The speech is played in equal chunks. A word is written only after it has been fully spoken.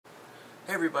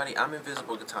Hey everybody, I'm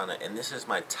Invisible Katana, and this is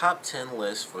my top 10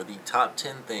 list for the top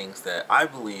 10 things that I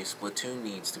believe Splatoon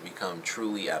needs to become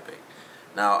truly epic.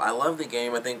 Now, I love the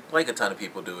game. I think, like a ton of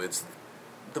people do, it's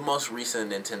the most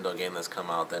recent Nintendo game that's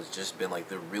come out that's just been like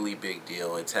the really big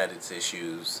deal. It's had its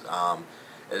issues, from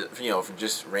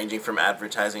just ranging from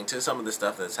advertising to some of the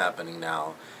stuff that's happening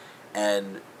now.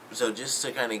 And so just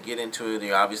to kind of get into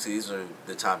it, obviously these are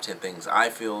the top 10 things I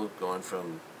feel, going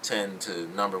from 10 to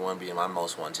number 1 being my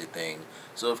most wanted thing.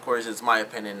 So of course it's my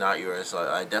opinion, not yours. So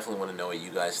I definitely want to know what you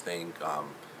guys think.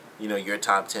 Your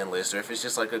top 10 list, or if it's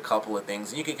just like a couple of things,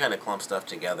 and you can kind of clump stuff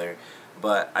together.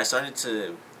 But I started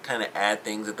to kind of add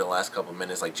things at the last couple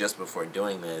minutes, like just before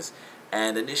doing this.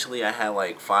 And initially I had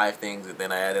like 5 things, and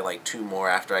then I added like 2 more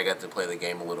after I got to play the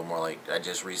game a little more. Like I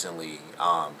just recently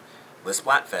the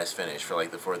Splatfest finished for like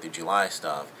the 4th of July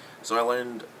stuff. So I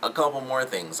learned a couple more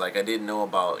things. Like I didn't know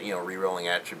about, rerolling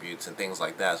attributes and things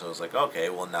like that. So I was like, okay,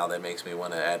 well now that makes me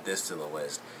want to add this to the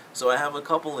list. So I have a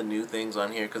couple of new things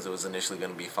on here because it was initially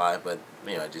going to be 5, but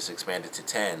I just expanded to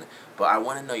 10. But I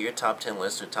want to know your top 10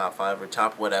 list, or top 5, or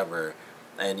top whatever,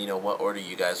 and what order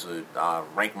you guys would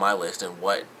rank my list, and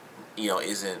what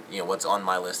isn't, what's on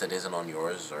my list that isn't on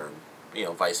yours, or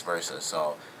vice versa.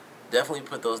 So definitely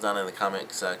put those down in the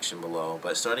comment section below.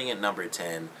 But starting at number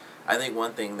 10, I think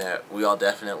one thing that we all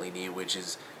definitely need, which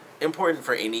is important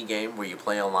for any game where you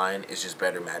play online, is just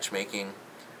better matchmaking.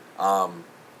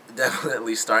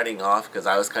 Definitely starting off, because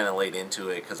I was kind of late into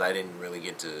it, because I don't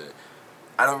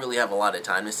really have a lot of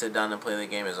time to sit down and play the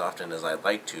game as often as I'd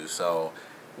like to. So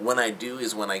when I do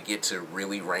is when I get to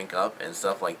really rank up and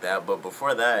stuff like that. But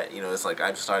before that, it's like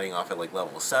I'm starting off at like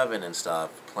level 7 and stuff,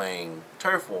 playing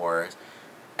Turf Wars,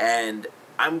 and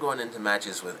I'm going into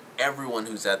matches with everyone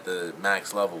who's at the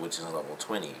max level, which is level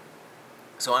 20.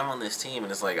 So I'm on this team,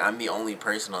 and it's like I'm the only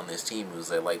person on this team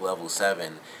who's at like level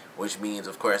 7, which means,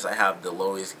 of course, I have the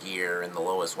lowest gear and the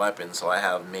lowest weapon, so I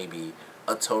have maybe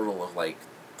a total of like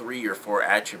 3 or 4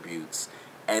 attributes,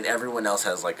 and everyone else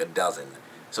has like a dozen.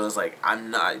 So it's like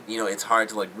I'm not, it's hard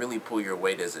to like really pull your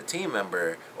weight as a team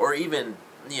member, or even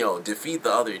defeat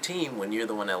the other team when you're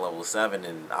the one at level 7,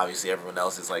 and obviously everyone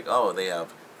else is like, oh, they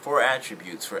have 4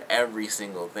 attributes for every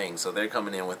single thing, so they're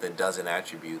coming in with a dozen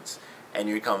attributes, and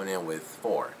you're coming in with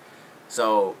 4.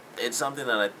 So it's something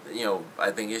that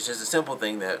I think it's just a simple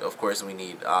thing that, of course, we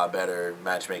need better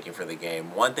matchmaking for the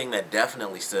game. One thing that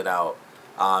definitely stood out,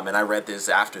 and I read this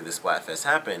after the Splatfest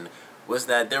happened, was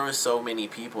that there were so many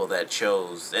people that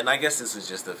chose, and I guess this was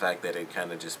just the fact that it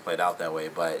kind of just played out that way,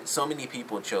 but so many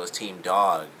people chose Team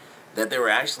Dog that there were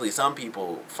actually some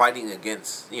people fighting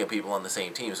against people on the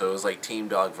same team. So it was like Team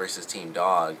Dog versus Team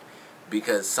Dog,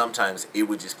 because sometimes it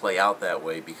would just play out that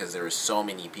way because there were so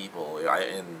many people.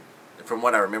 And from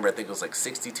what I remember, I think it was like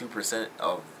 62%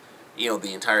 of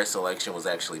the entire selection was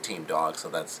actually Team Dog. So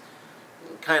that's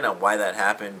kind of why that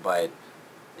happened. But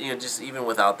just even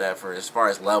without that, for as far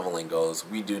as leveling goes,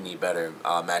 we do need better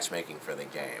matchmaking for the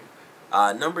game.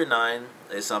 Number 9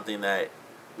 is something that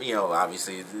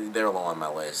obviously they're low on my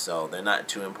list, so they're not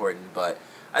too important, but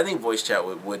I think voice chat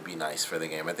would be nice for the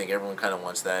game. I think everyone kind of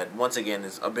wants that. Once again,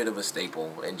 it's a bit of a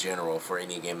staple in general for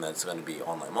any game that's going to be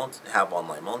have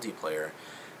online multiplayer.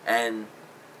 And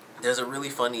there's a really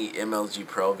funny MLG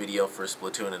Pro video for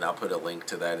Splatoon, and I'll put a link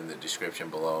to that in the description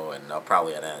below, and I'll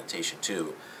probably add an annotation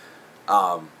too.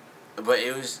 But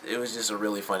it was just a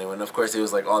really funny one. Of course, it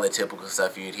was like all the typical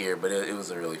stuff you'd hear, but it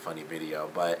was a really funny video.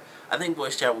 But I think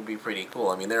voice chat would be pretty cool.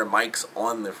 I mean, there are mics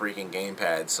on the freaking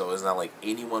gamepad, so it's not like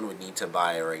anyone would need to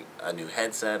buy a new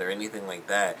headset or anything like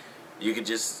that. You could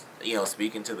just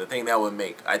speak into the thing. That would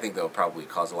I think that would probably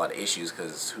cause a lot of issues,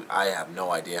 because I have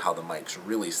no idea how the mics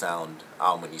really sound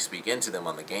when you speak into them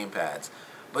on the gamepads.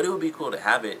 But it would be cool to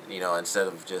have it, instead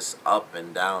of just up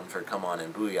and down for come on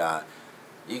and booyah.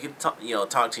 You could talk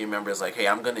to your members like, hey,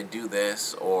 I'm going to do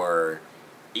this, or,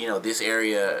 this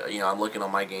area, I'm looking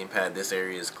on my gamepad, this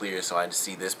area is clear, so I just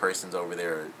see this person's over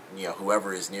there, or,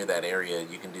 whoever is near that area,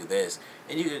 you can do this.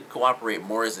 And you could cooperate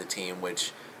more as a team,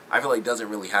 which I feel like doesn't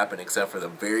really happen except for the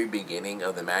very beginning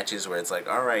of the matches, where it's like,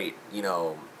 alright,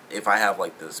 if I have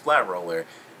like the splat roller,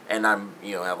 and I'm,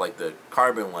 have like the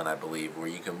carbon one, I believe, where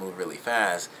you can move really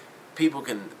fast, people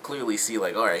can clearly see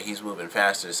like, alright, he's moving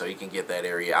faster, so he can get that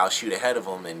area. I'll shoot ahead of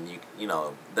him, and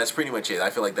that's pretty much it. I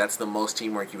feel like that's the most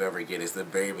teamwork you ever get, is the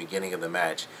very beginning of the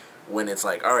match, when it's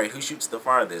like, alright, who shoots the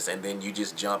farthest, and then you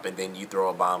just jump, and then you throw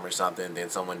a bomb or something, and then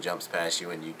someone jumps past you,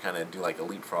 and you kind of do like a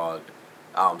leapfrog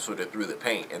sort of through the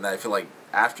paint. And I feel like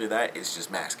after that, it's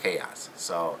just mass chaos.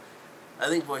 So I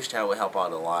think voice chat would help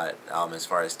out a lot as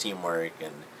far as teamwork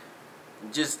and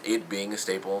just it being a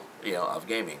staple, of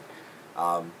gaming.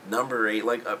 Number 8,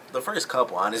 like the first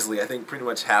couple, honestly, I think pretty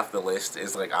much half the list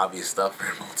is like obvious stuff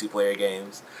for multiplayer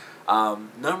games.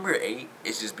 Number 8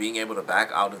 is just being able to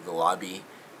back out of the lobby.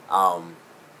 Um,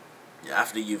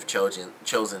 After you've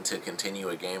chosen to continue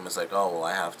a game, it's like, oh well,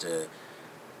 I have to,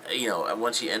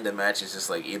 once you end the match, it's just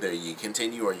like either you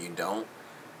continue or you don't,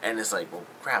 and it's like, well,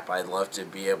 crap, I'd love to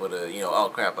be able to, oh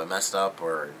crap, I messed up,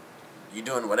 or you're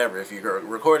doing whatever. If you're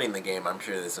recording the game, I'm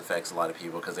sure this affects a lot of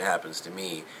people because it happens to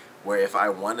me, where if I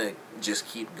want to just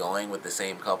keep going with the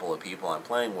same couple of people I'm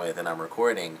playing with and I'm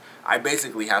recording, I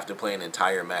basically have to play an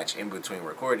entire match in between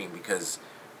recording because,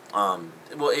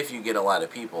 well, if you get a lot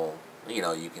of people,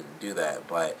 you can do that.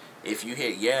 But if you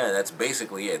hit yeah, that's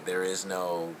basically it. There is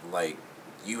no, like,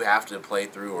 you have to play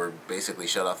through or basically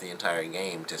shut off the entire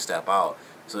game to step out.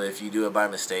 So if you do it by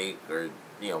mistake or,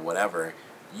 whatever,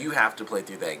 you have to play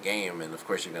through that game, and of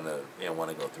course you're going to want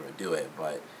to go through and do it.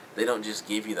 But they don't just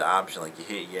give you the option, like you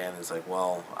hit yeah, and it's like,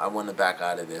 well, I want to back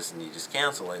out of this, and you just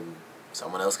cancel, and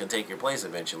someone else can take your place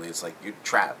eventually. It's like you're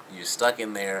trapped. You're stuck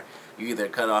in there. You either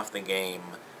cut off the game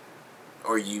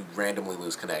or you randomly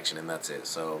lose connection, and that's it.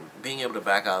 So being able to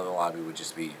back out of the lobby would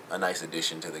just be a nice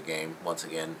addition to the game. Once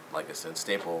again, like I said,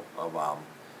 staple of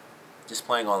just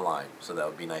playing online. So that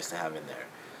would be nice to have in there.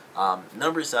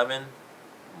 Number 7,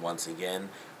 once again,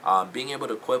 being able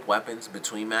to equip weapons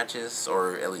between matches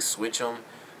or at least switch them.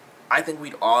 I think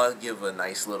we'd all give a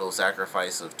nice little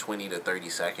sacrifice of 20 to 30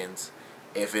 seconds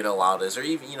if it allowed us, or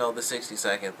even, the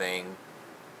 60-second thing.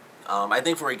 I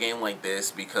think for a game like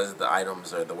this, because the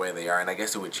items are the way they are, and I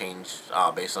guess it would change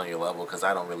based on your level, because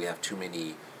I don't really have too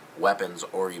many weapons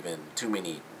or even too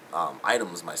many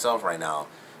items myself right now,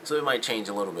 so it might change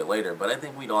a little bit later, but I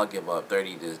think we'd all give up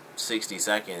 30 to 60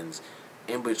 seconds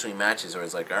in between matches where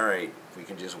it's like, alright, we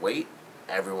can just wait,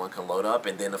 everyone can load up,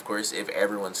 and then of course if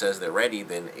everyone says they're ready,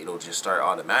 then it'll just start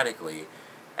automatically,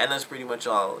 and that's pretty much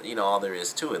all, all there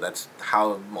is to it. That's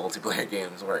how multiplayer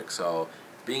games work. So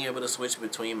being able to switch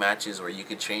between matches where you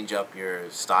could change up your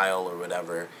style or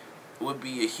whatever would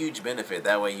be a huge benefit.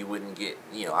 That way you wouldn't get,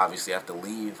 obviously have to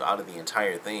leave out of the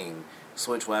entire thing,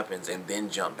 switch weapons, and then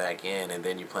jump back in, and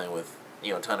then you're playing with,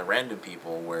 a ton of random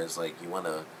people, where it's like you want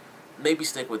to maybe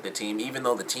stick with the team, even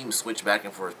though the teams switch back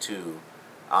and forth too,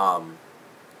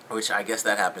 which I guess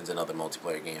that happens in other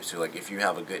multiplayer games too. Like if you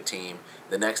have a good team,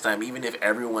 the next time, even if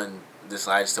everyone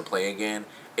decides to play again,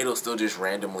 it'll still just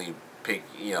randomly pick,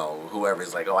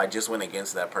 whoever's like, oh, I just went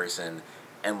against that person,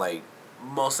 and like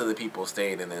most of the people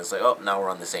stayed, and then it's like, oh, now we're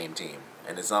on the same team,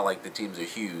 and it's not like the teams are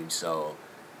huge, so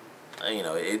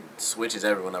it switches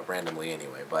everyone up randomly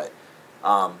anyway. But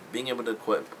being able to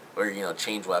equip or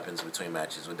change weapons between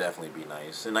matches would definitely be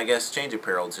nice, and I guess change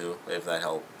apparel too, if that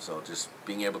helps. So just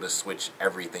being able to switch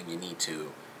everything you need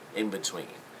to in between.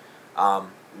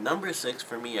 Number 6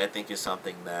 for me, I think, is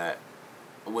something that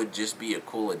would just be a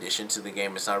cool addition to the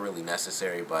game. It's not really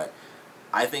necessary, but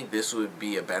I think this would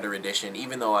be a better addition,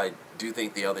 even though I do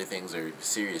think the other things are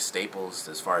serious staples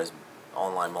as far as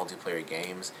online multiplayer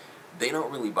games. They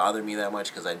don't really bother me that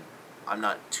much because I'm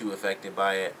not too affected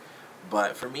by it.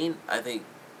 But for me, I think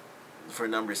for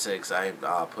number 6, I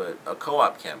put a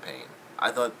co-op campaign. I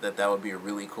thought that would be a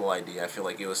really cool idea. I feel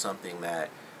like it was something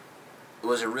that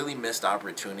was a really missed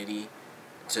opportunity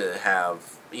to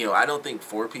have, I don't think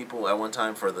 4 people at one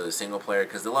time for the single player,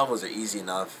 because the levels are easy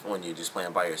enough when you're just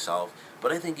playing by yourself.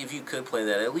 But I think if you could play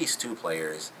that at least 2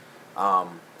 players,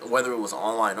 whether it was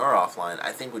online or offline,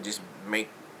 I think would just make,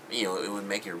 it would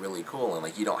make it really cool. And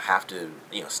like you don't have to,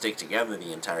 stick together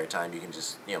the entire time. You can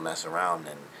just, mess around,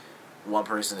 and one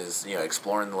person is,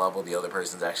 exploring the level, the other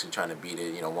person's actually trying to beat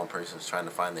it. One person's trying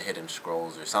to find the hidden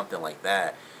scrolls or something like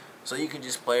that. So you can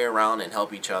just play around and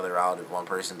help each other out. If one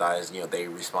person dies, they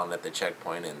respawn at the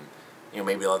checkpoint, and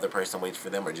maybe the other person waits for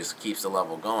them or just keeps the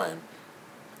level going.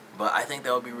 But I think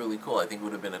that would be really cool. I think it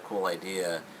would have been a cool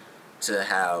idea to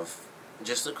have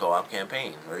just a co-op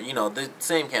campaign, or the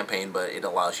same campaign, but it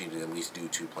allows you to at least do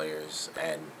 2 players,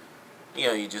 and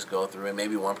you just go through it.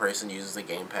 Maybe one person uses the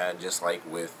gamepad, just like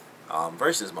with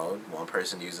versus mode. One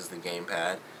person uses the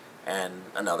gamepad, and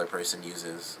another person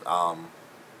uses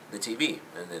the TV,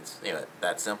 and it's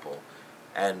that simple.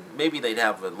 And maybe they'd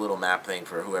have a little map thing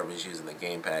for whoever's using the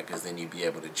gamepad, because then you'd be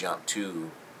able to jump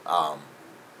to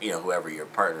whoever your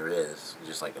partner is,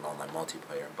 just like an online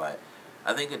multiplayer. But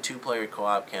I think a 2-player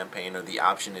co-op campaign, or the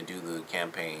option to do the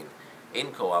campaign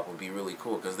in co-op, would be really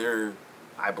cool, because there are,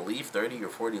 I believe, 30 or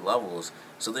 40 levels,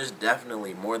 so there's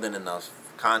definitely more than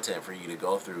enough content for you to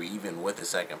go through, even with a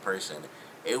second person.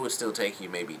 It would still take you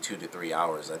maybe 2 to 3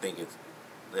 hours.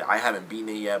 I haven't beaten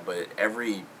it yet, but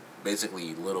every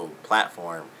basically little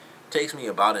platform takes me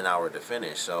about an hour to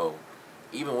finish. So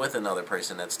even with another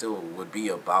person, that still would be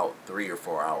about 3 or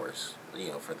 4 hours,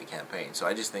 for the campaign. So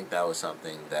I just think that was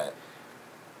something that,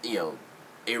 you know,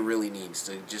 it really needs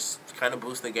to just kind of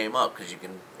boost the game up, because you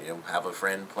can, have a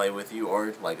friend play with you,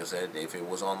 or like I said, if it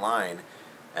was online,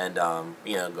 and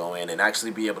go in and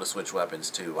actually be able to switch weapons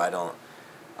too.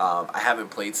 I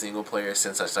haven't played single player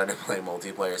since I started playing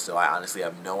multiplayer, so I honestly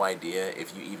have no idea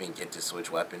if you even get to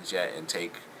switch weapons yet and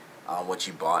take what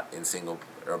you bought in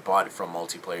bought from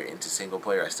multiplayer into single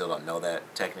player. I still don't know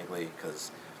that technically,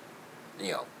 because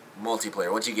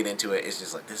multiplayer, once you get into it, it's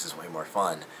just like, this is way more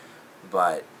fun.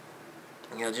 But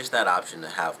just that option to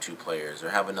have 2 players or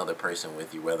have another person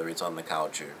with you, whether it's on the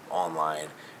couch or online,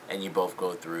 and you both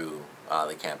go through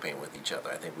the campaign with each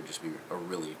other, I think would just be a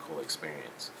really cool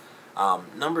experience.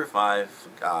 Number 5,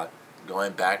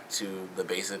 going back to the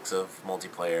basics of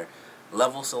multiplayer,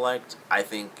 level select, I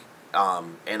think,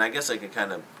 and I guess I could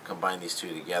kind of combine these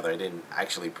two together. I didn't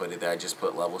actually put it there, I just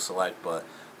put level select, but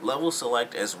level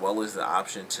select, as well as the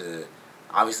option to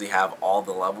obviously have all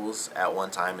the levels at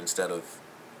one time instead of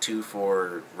 2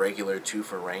 for regular, 2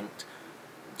 for ranked.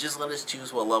 Just let us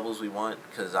choose what levels we want,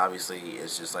 because obviously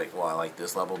it's just like, well, I like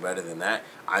this level better than that.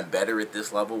 I'm better at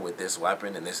this level with this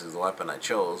weapon, and this is the weapon I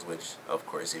chose, which, of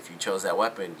course, if you chose that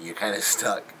weapon, you're kind of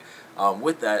stuck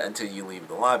with that until you leave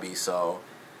the lobby. So,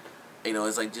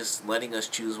 it's like just letting us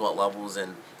choose what levels,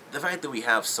 and the fact that we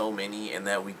have so many and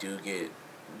that we do get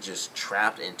just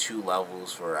trapped in 2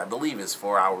 levels for, I believe it's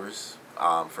 4 hours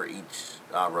for each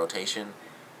rotation.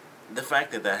 The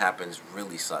fact that that happens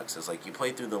really sucks. It's like you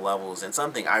play through the levels, and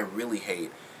something I really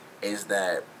hate is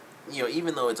that,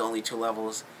 even though it's only 2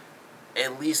 levels,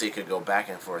 at least it could go back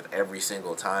and forth every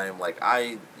single time. Like,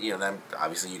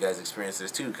 obviously you guys experience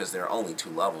this too, because there are only 2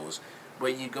 levels,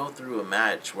 but you go through a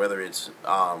match, whether it's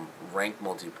ranked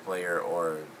multiplayer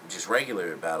or just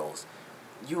regular battles,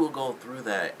 you will go through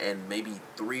that, and maybe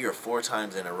 3 or 4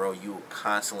 times in a row, you will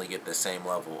constantly get the same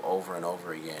level over and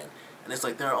over again. And it's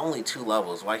like, there are only 2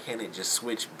 levels. Why can't it just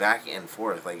switch back and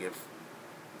forth? Like, if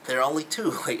there are only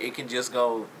 2, like, it can just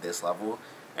go this level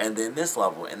and then this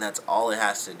level, and that's all it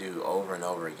has to do over and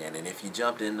over again. And if you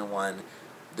jumped into one,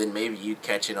 then maybe you'd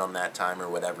catch it on that time or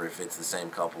whatever. If it's the same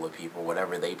couple of people,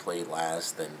 whatever they played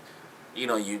last, then,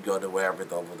 you'd go to wherever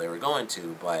level they were going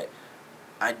to. But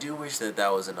I do wish that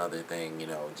that was another thing,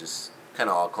 just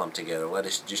kind of all clumped together. Let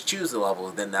us just choose the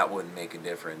levels, then that wouldn't make a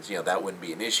difference. That wouldn't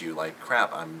be an issue. Like,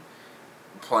 crap, I'm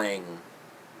playing,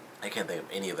 I can't think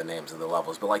of any of the names of the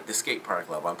levels, but like the skate park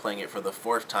level, I'm playing it for the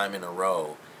 4th time in a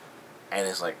row, and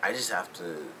it's like, I just have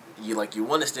to, you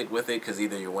want to stick with it, because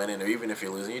either you're winning, or even if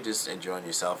you're losing, you're just enjoying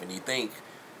yourself, and you think,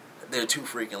 there are 2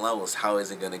 freaking levels, how is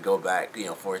it going to go back,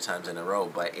 4 times in a row?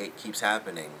 But it keeps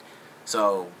happening.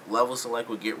 So level select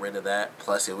would get rid of that,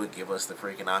 plus it would give us the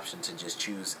freaking option to just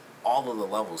choose all of the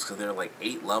levels, because there are like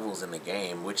 8 levels in the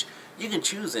game, which you can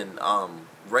choose in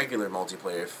regular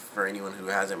multiplayer. For anyone who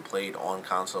hasn't played on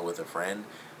console with a friend,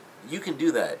 you can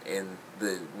do that in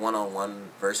the one-on-one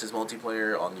versus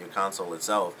multiplayer on your console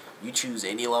itself. You choose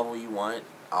any level you want.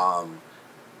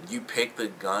 You pick the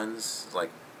guns, like,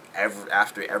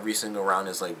 after every single round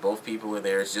is like both people are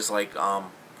there. It's just like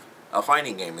a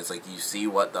fighting game. It's like you see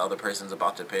what the other person's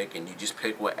about to pick, and you just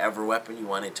pick whatever weapon you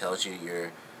want. It tells you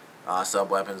your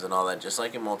sub-weapons and all that, just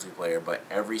like in multiplayer. But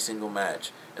every single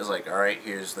match is like, alright,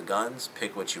 here's the guns,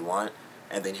 pick what you want,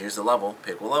 and then here's the level,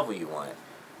 pick what level you want.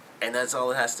 And that's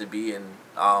all it has to be in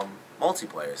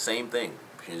multiplayer. Same thing.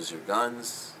 Here's your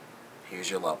guns, here's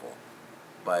your level.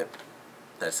 But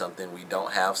that's something we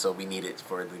don't have, so we need it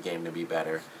for the game to be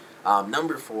better.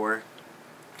 Number 4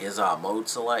 is mode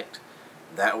select.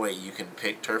 That way you can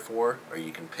pick Turf War, or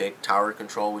you can pick Tower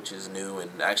Control, which is new,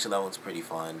 and actually that one's pretty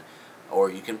fun. Or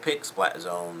you can pick Splat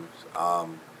Zones.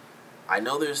 I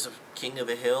know there's King of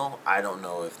the Hill. I don't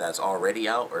know if that's already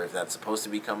out or if that's supposed to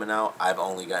be coming out.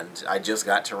 I just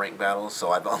got to rank battles,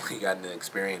 so I've only gotten to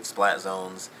experience Splat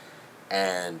Zones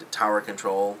and Tower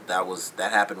Control.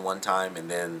 That happened one time,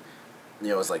 and then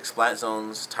it was like Splat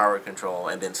Zones, Tower Control,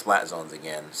 and then Splat Zones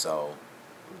again. So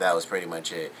that was pretty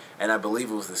much it. And I believe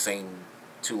it was the same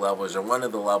 2 levels, or one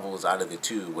of the levels out of the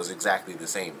 2 was exactly the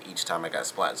same each time I got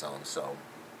Splat Zones. So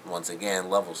once again,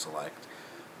 level select.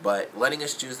 But letting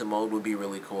us choose the mode would be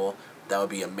really cool. That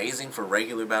would be amazing for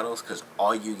regular battles, because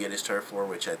all you get is Turf War,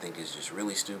 which I think is just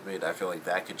really stupid. I feel like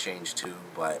that could change too,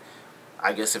 but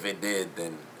I guess if it did,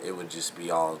 then it would just be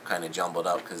all kind of jumbled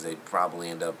up, because they'd probably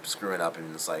end up screwing up,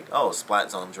 and it's like, oh, Splat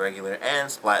Zones regular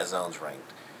and Splat Zones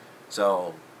ranked.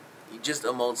 So just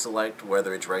a mode select,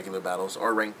 whether it's regular battles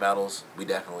or ranked battles, we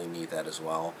definitely need that as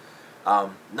well.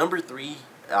 Number 3,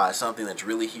 something that's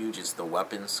really huge, is the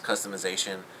weapons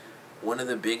customization. One of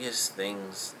the biggest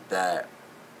things that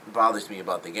bothers me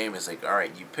about the game is like,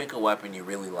 alright, you pick a weapon you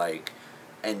really like,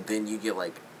 and then you get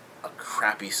like a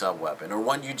crappy sub weapon or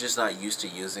one you're just not used to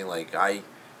using. Like I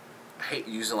hate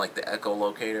using like the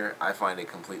echolocator. I find it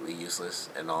completely useless.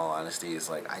 In all honesty, it's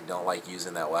like I don't like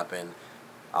using that weapon.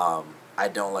 I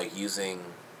don't like using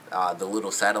the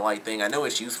little satellite thing. I know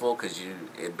it's useful because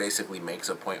it basically makes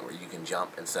a point where you can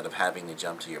jump instead of having to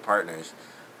jump to your partners.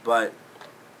 But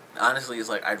honestly, it's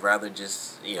like I'd rather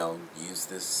just use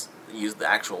the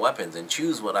actual weapons and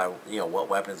choose what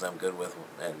weapons I'm good with,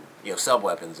 and sub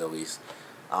weapons at least.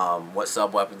 What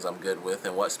sub weapons I'm good with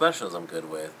and what specials I'm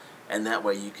good with, and that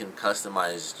way you can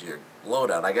customize your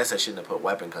loadout. I guess I shouldn't have put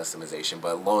weapon customization,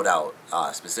 but loadout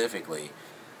specifically.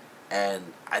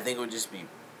 And I think it would just be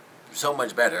so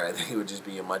much better. I think it would just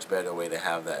be a much better way to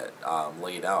have that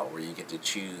laid out, where you get to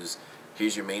choose,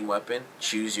 here's your main weapon,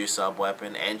 choose your sub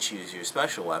weapon, and choose your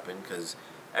special weapon, because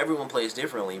everyone plays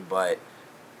differently, but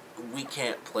we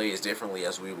can't play as differently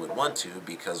as we would want to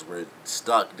because we're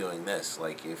stuck doing this.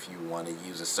 Like, if you want to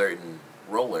use a certain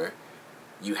roller,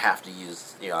 you have to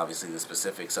use, obviously the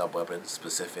specific sub weapon,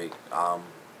 specific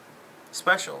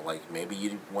special. Like, maybe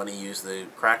you want to use the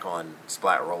crack-on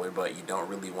splat roller, but you don't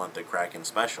really want the Kraken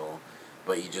special,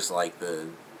 but you just like the,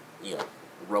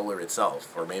 roller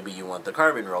itself. Or maybe you want the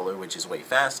carbon roller, which is way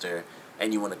faster,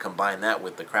 and you want to combine that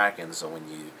with the Kraken, so when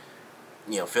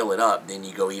you fill it up, then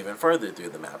you go even further through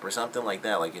the map or something like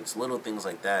that. Like, it's little things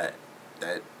like that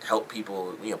that help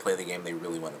people, play the game they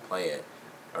really want to play it,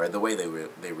 or the way they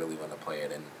really want to play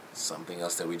it, and something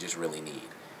else that we just really need.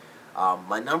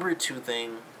 My number two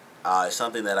thing is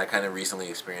something that I kind of recently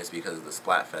experienced because of the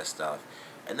Splatfest stuff,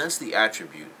 and that's the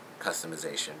attribute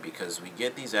customization, because we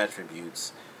get these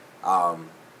attributes.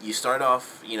 You start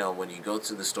off, when you go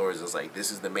to the stores, it's like,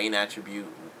 this is the main attribute.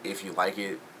 If you like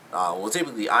it, well,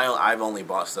 typically, I've only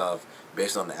bought stuff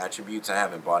based on the attributes. I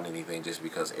haven't bought anything just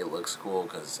because it looks cool,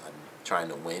 because I'm trying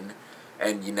to win,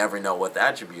 and you never know what the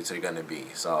attributes are going to be.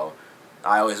 So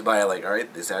I always buy, like,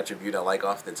 alright, this attribute I like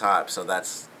off the top, so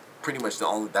that's pretty much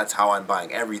that's how I'm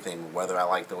buying everything, whether I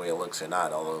like the way it looks or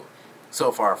not, although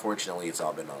so far, fortunately, it's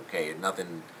all been okay.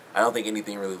 I don't think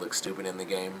anything really looks stupid in the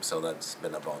game, so that's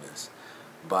been a bonus.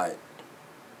 But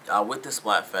with the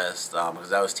Splatfest,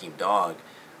 because I was Team Dog,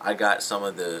 I got some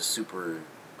of the super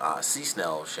sea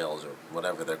snail shells, or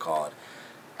whatever they're called.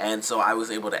 And so I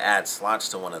was able to add slots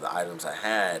to one of the items I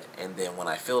had, and then when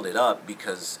I filled it up,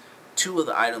 because two of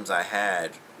the items I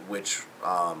had, which,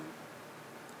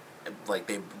 like,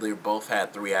 they both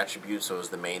had 3 attributes, so it was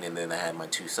the main, and then I had my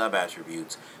 2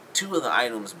 sub-attributes. 2 of the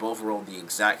items both rolled the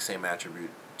exact same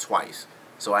attribute twice.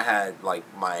 So I had, like,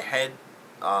 my head,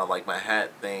 like my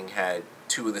hat thing had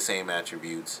 2 of the same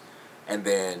attributes, and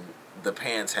then the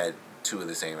pants had 2 of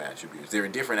the same attributes. They were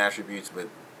different attributes, but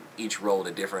each rolled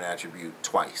a different attribute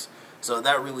twice. So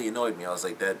that really annoyed me. I was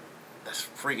like, that's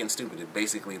freaking stupid. It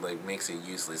basically, like, makes it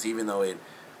useless, even though it,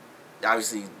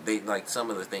 obviously, like,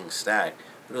 some of the things stack.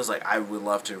 But it was like,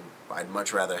 I'd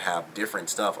much rather have different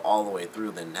stuff all the way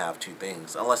through than have 2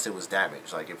 things, unless it was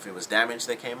damage. Like, if it was damage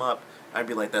that came up, I'd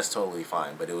be like, that's totally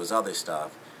fine, but it was other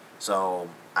stuff. So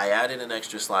I added an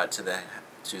extra slot to the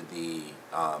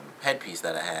headpiece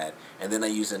that I had, and then I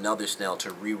used another snail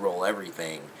to re-roll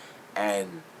everything,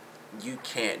 and you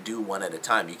can't do one at a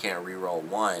time. You can't re-roll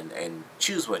one and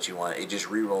choose what you want. It just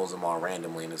re-rolls them all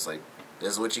randomly, and it's like,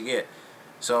 this is what you get.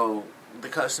 So the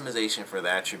customization for the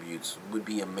attributes would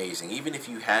be amazing. Even if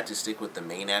you had to stick with the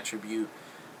main attribute,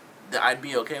 I'd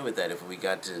be okay with that if we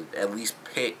got to at least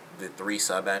pick the 3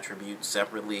 sub-attributes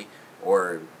separately,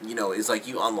 or, it's like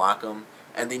you unlock them,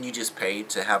 and then you just pay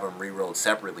to have them re-rolled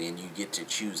separately, and you get to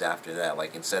choose after that.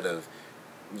 Like, instead of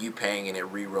you paying and it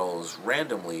re-rolls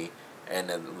randomly, and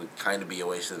it would kind of be a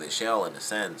waste of the shell in a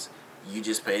sense, you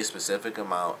just pay a specific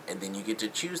amount, and then you get to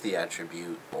choose the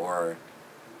attribute, or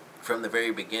from the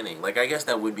very beginning. Like, I guess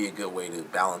that would be a good way to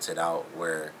balance it out,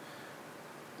 where,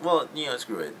 well,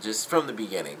 screw it. Just from the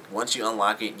beginning, once you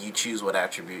unlock it, you choose what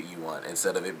attribute you want,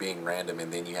 instead of it being random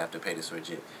and then you have to pay to switch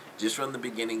it. Just from the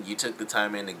beginning, you took the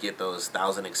time in to get those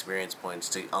 1,000 experience points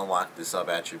to unlock the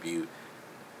sub-attribute.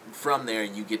 From there,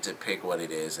 you get to pick what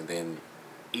it is, and then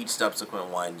each subsequent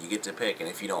one, you get to pick. And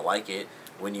if you don't like it,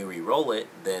 when you re-roll it,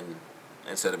 then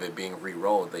instead of it being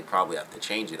re-rolled, they probably have to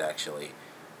change it, actually.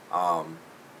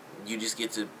 You just get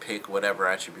to pick whatever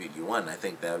attribute you want. I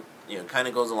think that, kind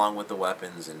of goes along with the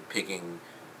weapons and picking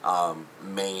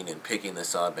main and picking the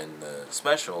sub and the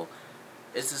special.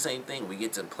 It's the same thing. We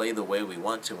get to play the way we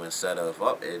want to, instead of,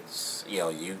 it's,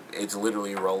 it's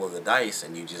literally a roll of the dice,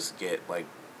 and you just get, like,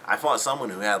 I fought someone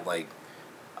who had, like,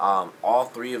 all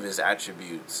 3 of his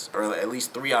attributes, or at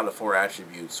least 3 out of 4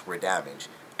 attributes were damage,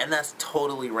 and that's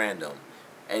totally random.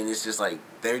 and it's just like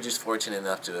they're just fortunate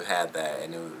enough to have had that.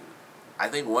 And I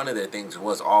think one of their things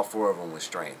was all four of them was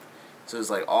strength, so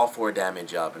it's like all four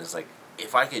damage up, and it's like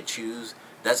if I could choose,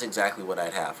 that's exactly what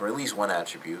I'd have for at least one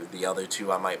attribute. The other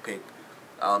two I might pick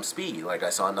speed. Like I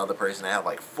saw another person that had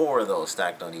like four of those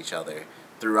stacked on each other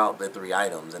throughout the three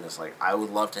items, and it's like I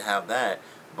would love to have that,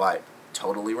 but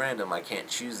totally random. I can't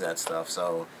choose that stuff.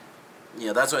 So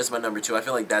that's why it's my number two. I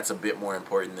feel like that's a bit more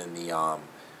important than the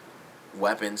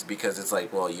weapons, because it's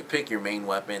like, well, you pick your main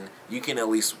weapon, you can at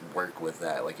least work with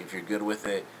that. Like if you're good with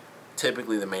it,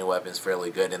 typically the main weapon's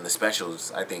fairly good, and the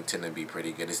specials I think tend to be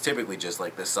pretty good. It's typically just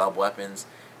like the sub weapons.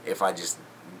 If I just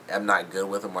am not good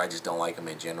with them, or I just don't like them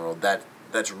in general,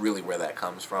 that's really where that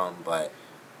comes from. But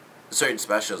certain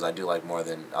specials I do like more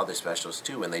than other specials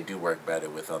too, and they do work better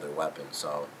with other weapons.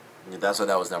 So that's why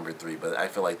that was number three. But I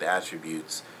feel like the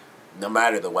attributes, no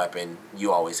matter the weapon,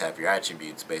 you always have your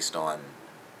attributes based on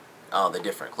the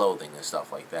different clothing and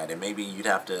stuff like that. And maybe you'd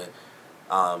have to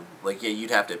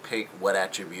you'd have to pick what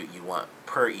attribute you want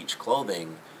per each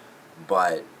clothing,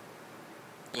 but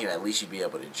at least you'd be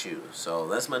able to choose. So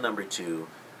that's my number two.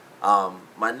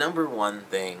 My number one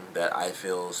thing that I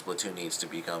feel Splatoon needs to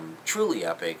become truly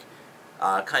epic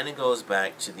kind of goes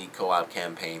back to the co-op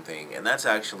campaign thing, and that's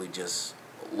actually just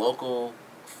local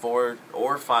 4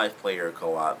 or 5 player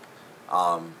co-op,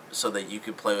 so that you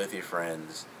could play with your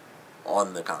friends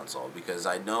on the console. Because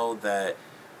I know that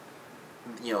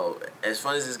as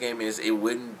fun as this game is, it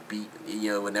wouldn't be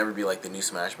it would never be like the new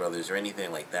Smash Brothers or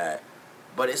anything like that.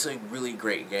 But it's a really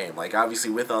great game. Like, obviously,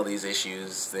 with all these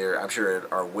issues, I'm sure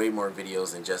there are way more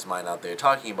videos than just mine out there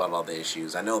talking about all the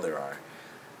issues. I know there are.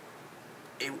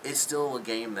 It's still a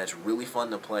game that's really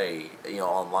fun to play,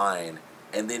 online.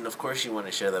 And then, of course, you want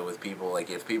to share that with people. Like,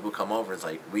 if people come over, it's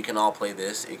like, we can all play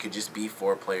this. It could just be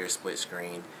 4-player split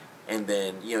screen. And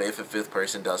then, if a 5th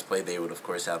person does play, they would, of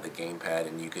course, have the gamepad.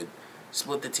 And you could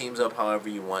split the teams up however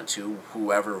you want to.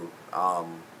 Whoever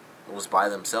was by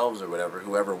themselves or whatever,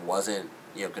 whoever wasn't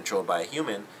controlled by a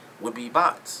human, would be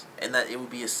bots. And that it would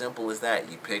be as simple as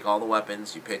that. You pick all the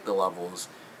weapons, you pick the levels,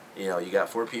 you got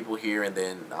 4 people here, and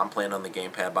then I'm playing on the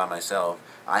gamepad by myself.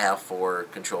 I have 4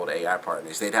 controlled AI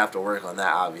partners. They'd have to work on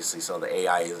that, obviously, so the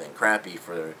AI isn't crappy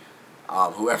for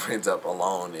whoever ends up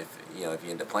alone if you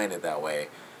end up playing it that way.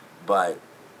 But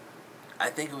I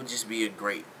think it would just be a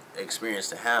great experience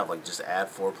to have, like, just add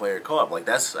 4-player co-op. Like,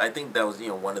 I think that was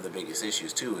one of the biggest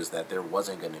issues too, is that there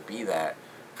wasn't going to be that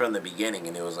from the beginning,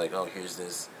 and it was like, oh, here's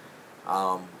this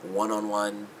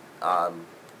one-on-one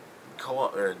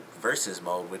co-op or versus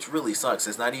mode, which really sucks.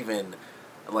 It's not even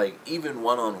like, even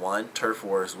one-on-one Turf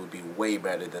Wars would be way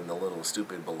better than the little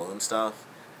stupid balloon stuff.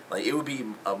 Like, it would be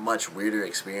a much weirder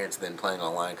experience than playing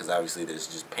online, because obviously there's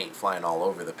just paint flying all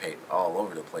over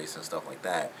the place and stuff like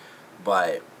that.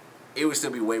 But it would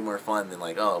still be way more fun than,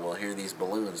 like, oh, well, here are these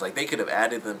balloons. Like, they could have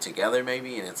added them together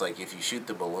maybe, and it's like, if you shoot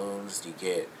the balloons, you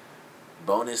get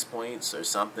bonus points or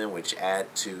something, which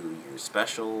add to your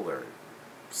special, or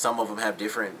some of them have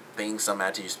different things. Some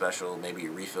add to your special. Maybe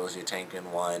it refills your tank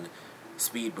in one.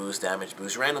 Speed boost, damage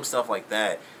boost, random stuff like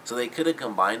that. So they could have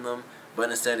combined them, but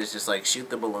instead it's just like, shoot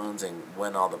the balloons and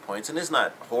win all the points. And it's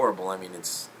not horrible. I mean,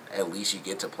 it's, at least you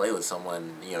get to play with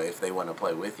someone, if they want to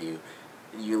play with you.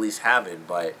 You at least have it.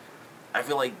 But I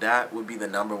feel like that would be the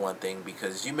number one thing,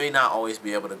 because you may not always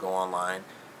be able to go online.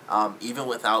 Even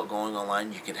without going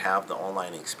online, you could have the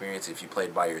online experience. If you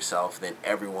played by yourself, then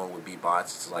everyone would be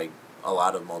bots. It's like a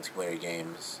lot of multiplayer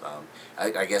games.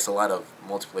 I guess a lot of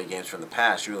multiplayer games from the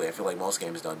past, really. I feel like most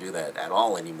games don't do that at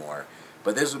all anymore.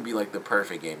 But this would be like the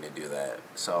perfect game to do that.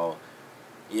 So,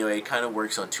 it kind of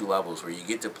works on 2 levels, where you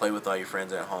get to play with all your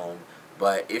friends at home.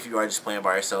 But if you are just playing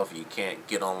by yourself, you can't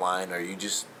get online, or you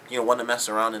just, want to mess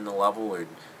around in the level, or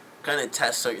kind of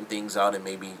test certain things out, and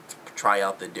maybe try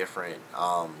out the different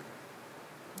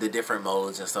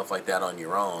modes and stuff like that on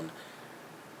your own,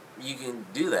 you can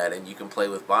do that, and you can play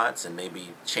with bots and maybe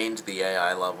change the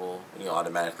AI level,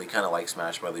 automatically, kind of like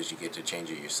Smash Brothers. You get to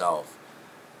change it yourself.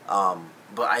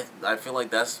 But I feel like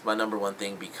that's my number one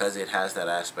thing, because it has that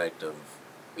aspect of,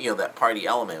 that party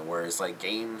element, where it's like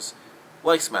games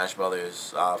like Smash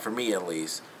Brothers, for me at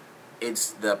least,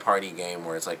 it's the party game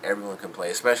where it's like everyone can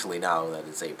play, especially now that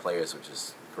it's 8 players, which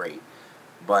is great.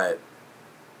 But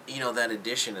that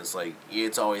addition is like,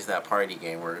 it's always that party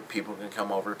game where people can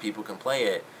come over, people can play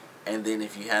it. And then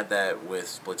if you had that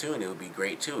with Splatoon, it would be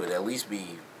great too. It'd at least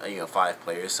be 5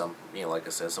 players. Some like I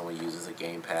said, someone uses a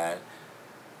gamepad,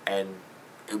 and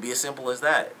it would be as simple as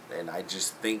that. And I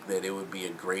just think that it would be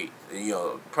a great,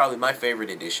 probably my favorite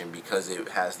edition, because it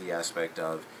has the aspect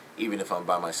of, even if I'm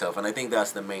by myself. And I think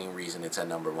that's the main reason it's at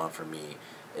number 1 for me,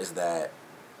 is that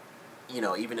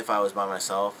even if I was by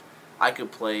myself, I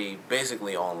could play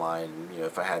basically online,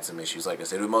 if I had some issues. Like I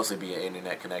said, it would mostly be an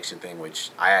internet connection thing, which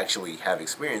I actually have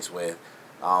experience with.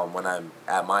 When I'm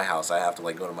at my house, I have to,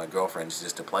 like, go to my girlfriend's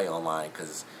just to play online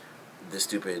because the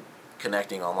stupid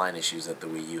connecting online issues that the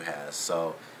Wii U has.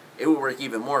 So it would work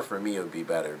even more for me, it would be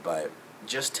better. But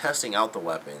just testing out the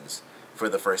weapons for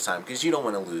the first time, because you don't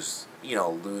want to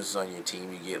lose on your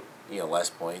team. You get, less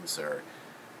points, or,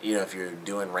 if you're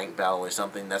doing rank battle or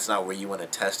something, that's not where you want to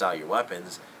test out your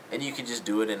weapons. And you can just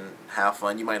do it and have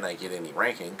fun. You might not get any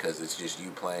ranking because it's just you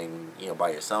playing,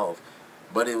 by yourself.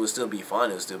 But it would still be fun.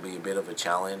 It would still be a bit of a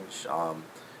challenge.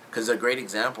 Because a great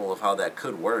example of how that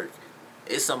could work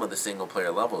is some of the single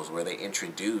player levels where they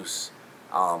introduce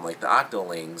like the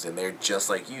Octolings, and they're just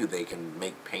like you. They can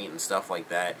make paint and stuff like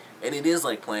that. And it is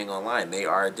like playing online. They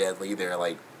are deadly. They're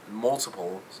like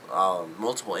multiple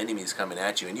enemies coming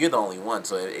at you, and you're the only one.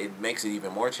 So it makes it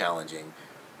even more challenging.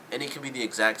 And it can be the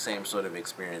exact same sort of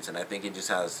experience. And I think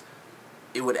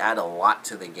it would add a lot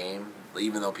to the game,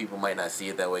 even though people might not see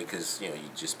it that way because, you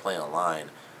just play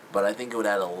online. But I think it would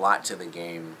add a lot to the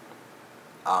game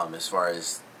as far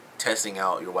as testing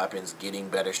out your weapons, getting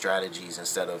better strategies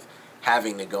instead of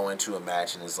having to go into a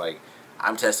match and it's like,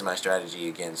 I'm testing my strategy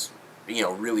against,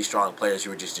 really strong players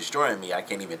who are just destroying me. I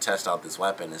can't even test out this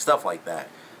weapon and stuff like that.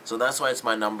 So that's why it's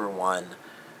my number one.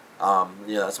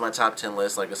 That's my top 10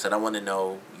 list. Like I said, I want to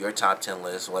know your top 10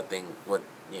 list. What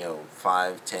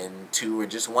 5, 10, 2, or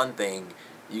just one thing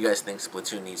you guys think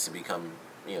Splatoon needs to become,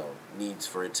 needs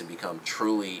for it to become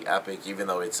truly epic, even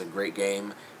though it's a great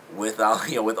game. With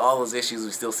all those issues,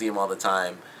 we still see them all the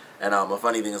time. And a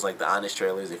funny thing is, like, the Honest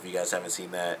trailers, if you guys haven't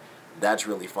seen that, that's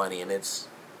really funny, and it's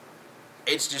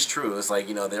just true. It's like,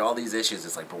 there are all these issues.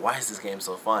 It's like, but why is this game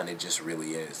so fun? It just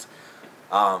really is.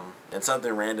 And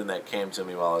something random that came to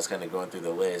me while I was kind of going through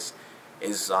the list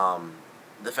is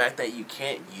the fact that you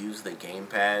can't use the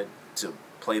gamepad to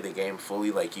play the game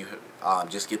fully. Like, you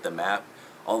just get the map.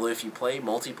 Although if you play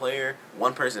multiplayer,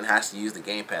 one person has to use the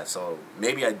gamepad. So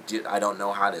maybe I don't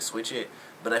know how to switch it,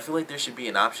 but I feel like there should be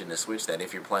an option to switch that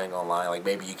if you're playing online. Like,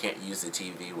 maybe you can't use the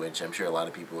TV, which I'm sure a lot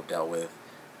of people have dealt with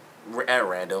at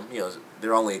random.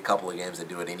 There are only a couple of games that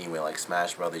do it anyway, like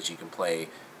Smash Brothers. You can play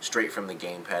straight from the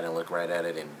gamepad and look right at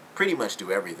it and pretty much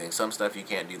do everything. Some stuff you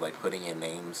can't do, like putting in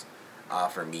names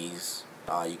for Mii's.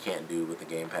 You can't do with the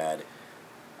gamepad.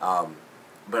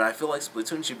 But I feel like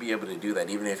Splatoon should be able to do that,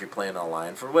 even if you're playing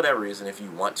online, for whatever reason, if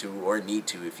you want to or need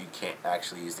to, if you can't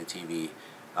actually use the TV.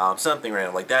 Something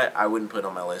random like that I wouldn't put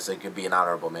on my list. It could be an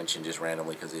honorable mention just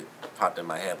randomly because it popped in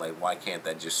my head. Like, why can't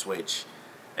that just switch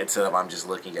instead of I'm just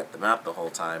looking at the map the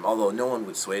whole time? Although no one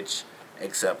would switch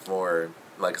except for,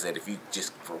 like I said, if you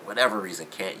just for whatever reason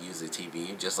can't use the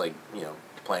TV, just like,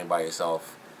 playing by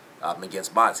yourself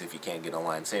against bots if you can't get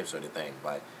online, same sort of thing.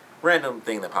 But random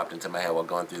thing that popped into my head while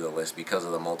going through the list because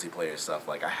of the multiplayer stuff.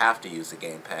 Like, I have to use the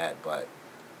gamepad, but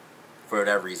for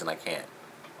whatever reason I can't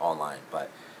online. But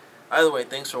either way,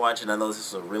 thanks for watching. I know this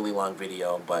is a really long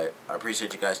video, but I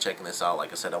appreciate you guys checking this out.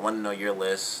 Like I said, I want to know your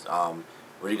list.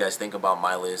 What do you guys think about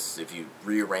my list? If you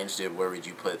rearranged it, where would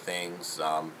you put things?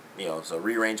 So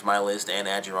rearrange my list and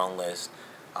add your own list.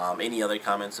 Any other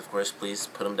comments, of course, please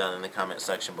put them down in the comment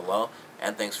section below.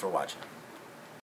 And thanks for watching.